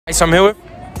So I'm here with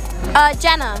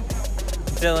Jenna.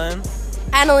 Dylan.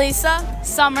 Annalisa.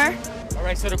 Summer.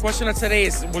 Alright, so the question of today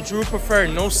is, would you prefer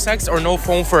no sex or no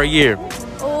phone for a year?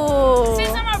 Ooh.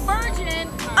 Since I'm a virgin.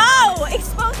 Oh,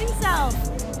 exposing self.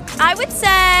 I would say,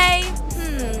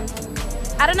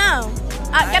 I don't know.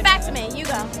 Get back to me, you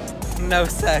go. No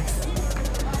sex.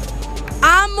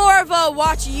 I'm more of a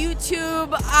watch YouTube.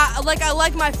 I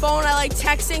like my phone. I like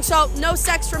texting. So no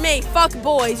sex for me. Fuck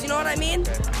boys. You know what I mean?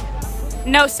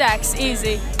 No sex,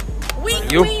 easy. We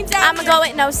You? queens out I'm gonna go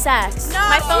with no sex. No.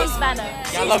 My phone's better.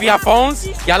 Y'all love your phones?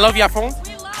 Y'all love your phones?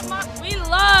 We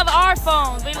love our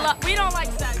phones. We don't like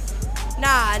sex.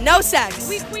 Nah, no sex.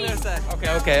 We queens.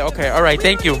 Okay. Alright,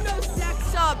 thank you. No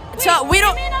sex up. So we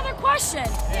don't. Give me another question.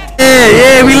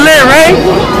 Yeah, we lit, right?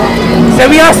 Say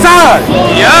we outside.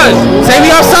 Yes. Say we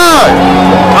outside.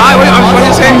 What did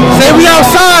you say? Say we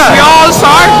outside. We all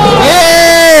outside?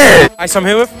 Yeah. Alright, so I'm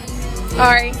here with?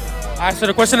 Alright. Alright, so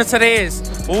the question of today is,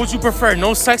 what would you prefer,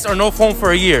 no sex or no phone for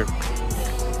a year?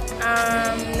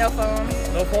 No phone.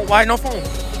 No phone? Why no phone?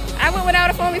 I went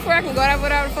without a phone before. I can go out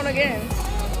without a phone again.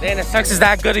 Damn, the sex is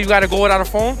that good, you gotta go without a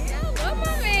phone? Yeah, I love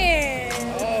my man.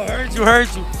 Oh, heard you. Alright,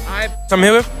 so I'm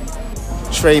here with?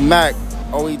 Trey Mack,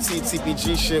 OET,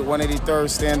 TPG shit, 183rd,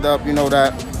 stand up, you know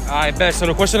that. Alright, bet. So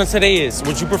the question of today is,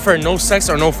 would you prefer no sex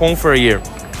or no phone for a year?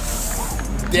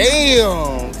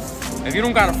 Damn. If you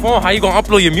don't got a phone, how you gonna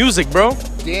upload your music, bro?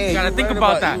 Damn, You gotta think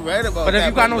about that. You right about but if that,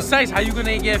 you got no sex, how you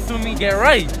gonna get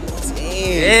right?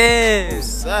 Damn. Yeah.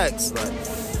 Sex, like.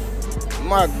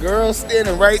 My girl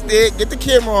standing right there. Get the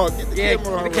camera on. Get the camera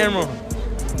on. Get the camera on.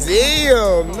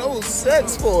 Damn, no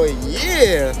sex for a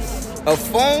year. A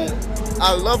phone?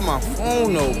 I love my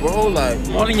phone though, bro. Like,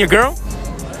 More than your girl?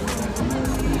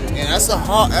 man, that's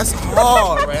hard,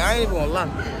 right? I ain't even gonna lie.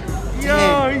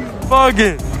 Yo, he's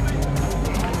bugging.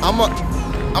 I'm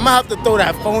gonna have to throw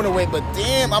that phone away, but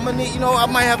damn, I'm gonna need, I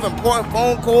might have important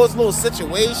phone calls, little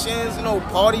situations,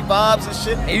 party vibes and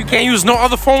shit. And you can't use no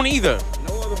other phone either.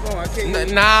 No other phone, I can't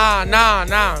use. Nah, none of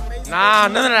that.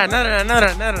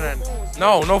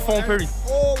 No phone, period.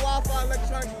 All Wi-Fi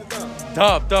electronics is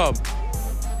done. Dub.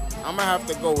 I'm gonna have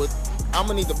to go with, I'm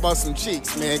gonna need to bust some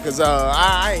cheeks, man, cause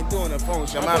I ain't doing the phone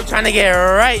shit. I'm trying to get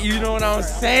right, you know what I'm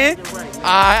saying?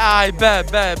 I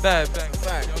bet. Yo,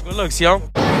 good looks, yo.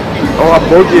 Oh, I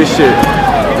broke your shit.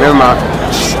 Never mind.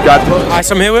 Got the. Alright,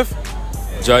 so I'm here with?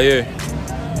 Jair.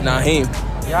 Naheem.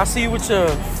 Yeah, I see you with your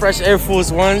fresh Air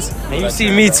Force Ones, and you see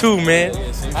me too, man.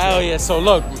 Hell yeah. So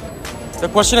look, the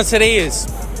question of today is,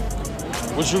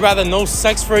 would you rather no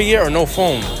sex for a year or no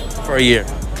phone for a year?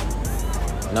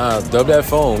 Nah, dub that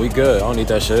phone. We good. I don't need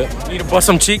that shit. You need to bust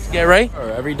some cheeks, get right?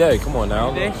 Every day. Come on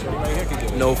now. Every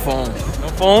day? No phone. No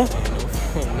phone?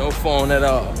 No phone at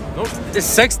all. No. Is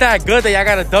sex that good that y'all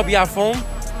gotta dub your phone?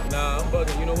 Nah, I'm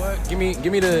bugging. You know what? Give me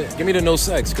the no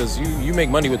sex, cause you make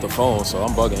money with the phone, so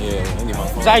I'm bugging. Yeah, I need my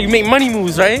phone. So you make money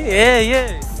moves, right?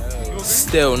 Yeah.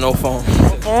 Still no phone.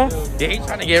 No phone? Yeah, he's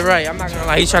trying to get right. I'm not gonna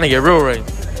lie, he's trying to get real right.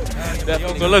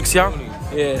 Yo, good looks, y'all.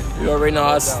 Yeah, you already know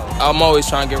I'm always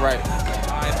trying to get right.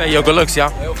 I bet yo, good looks, y'all.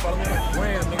 Hey, follow me on the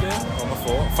gram, nigga.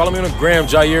 Follow me on the gram,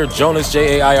 Jair Jonas,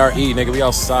 Jaire, nigga. We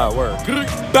outside. Word.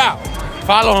 Bow.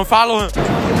 Follow him.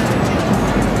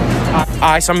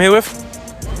 Alright, so I'm here with?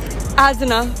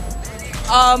 Azna.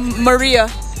 Maria.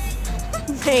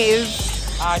 Dave.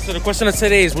 Alright, so the question of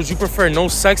today is, would you prefer no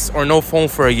sex or no phone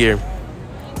for a year?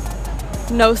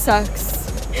 No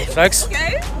sex. No sex?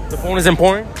 Okay. The phone is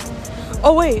important?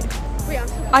 Oh wait.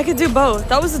 I could do both.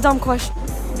 That was a dumb question.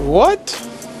 What?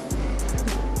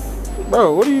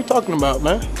 Bro, what are you talking about,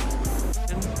 man?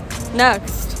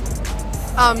 Next.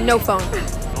 No phone.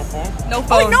 No phone? No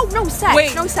phone. Oh, no sex.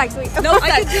 Wait. No sex. Wait. No,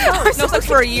 I could do both. No sex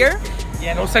for a year?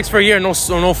 Yeah, no sex for a year, no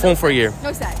phone for a year.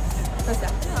 No sex.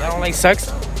 Y'all don't like sex?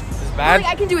 It's bad?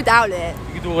 I can do without it.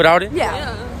 You can do it without it?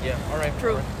 Yeah. Yeah, alright.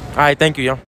 True. Alright, thank you,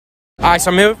 yo. Alright,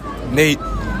 so I'm here with? Nate.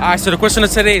 Alright, so the question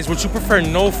of today is, would you prefer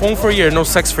no phone for a year or no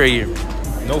sex for a year?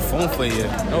 No phone for you.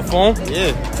 No phone?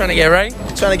 Yeah. Trying to get right?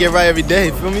 Trying to get right every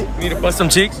day, feel me? You need to bust some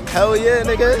cheeks? Hell yeah,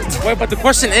 nigga. Wait, but the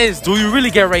question is, do you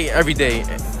really get right every day?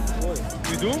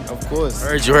 You do? Of course.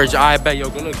 Heard you. I bet, yo,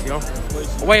 good looks, yo.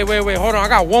 Wait, hold on. I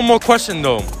got one more question,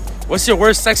 though. What's your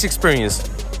worst sex experience?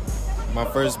 My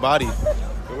first body.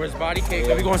 Your worst body?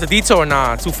 Can we go into detail or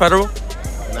nah? Too federal?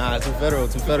 Nah, too federal.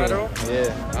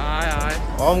 Yeah. Alright.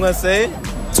 All I'm gonna say,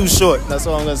 too short. That's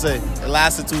all I'm gonna say. It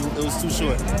was too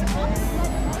short.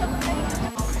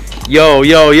 Yo.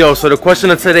 So the question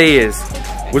of today is,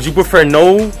 would you prefer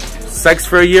no sex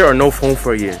for a year or no phone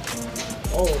for a year?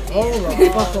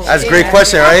 That's a great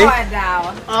question, right?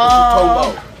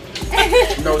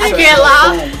 No I sex, can't no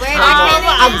lie. phone.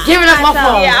 I'm giving up my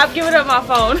phone. Yeah, I'm giving up my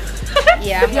phone.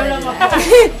 Yeah, I'm giving up my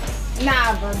phone.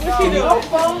 Nah, bro. No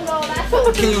phone, no.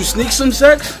 That's Can you sneak some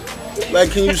sex?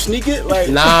 Like, can you sneak it? Like,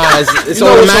 Nah, it's You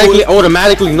know,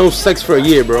 automatically no sex for a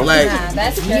year, bro. like, Nah,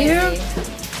 that's crazy.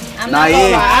 I'm nah, not yeah.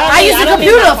 gonna lie. I use a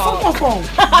computer. Fuck my phone.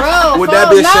 Bro, With that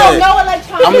bitch said, no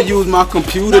electronic. I'm gonna use my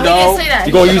computer, dog.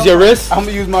 You gonna use your wrist? I'm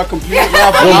gonna use my computer.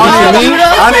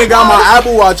 I I ain't got my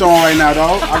Apple Watch on right now,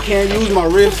 dog. I can't use my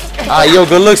wrist. Alright, yo,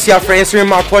 good looks, y'all, for answering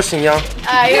my question, y'all.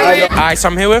 Alright, Alright, so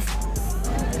I'm here with.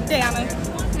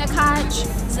 Nakaj.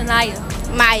 Zanaya.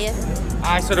 Maya.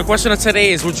 Alright, so the question of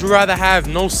today is, would you rather have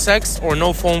no sex or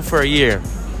no phone for a year?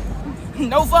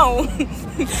 No phone.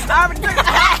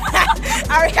 I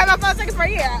already got my phone taken for a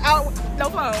year. No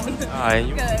phone. Alright,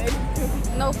 you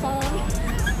Good. No phone.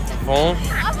 phone?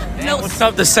 No. What's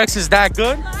up? The sex is that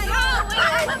good?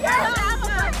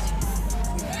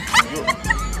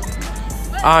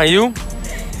 You?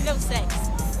 No sex.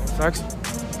 Sex?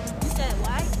 You said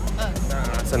what?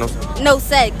 I said no sex. No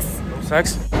sex. No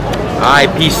sex? Alright,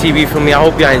 PCB for me. I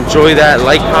hope y'all enjoy that.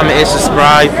 Like, comment, and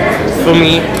subscribe for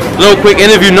me. Little quick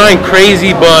interview, nothing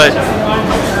crazy, but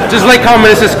just like,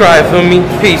 comment, and subscribe for me.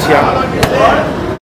 Peace, y'all.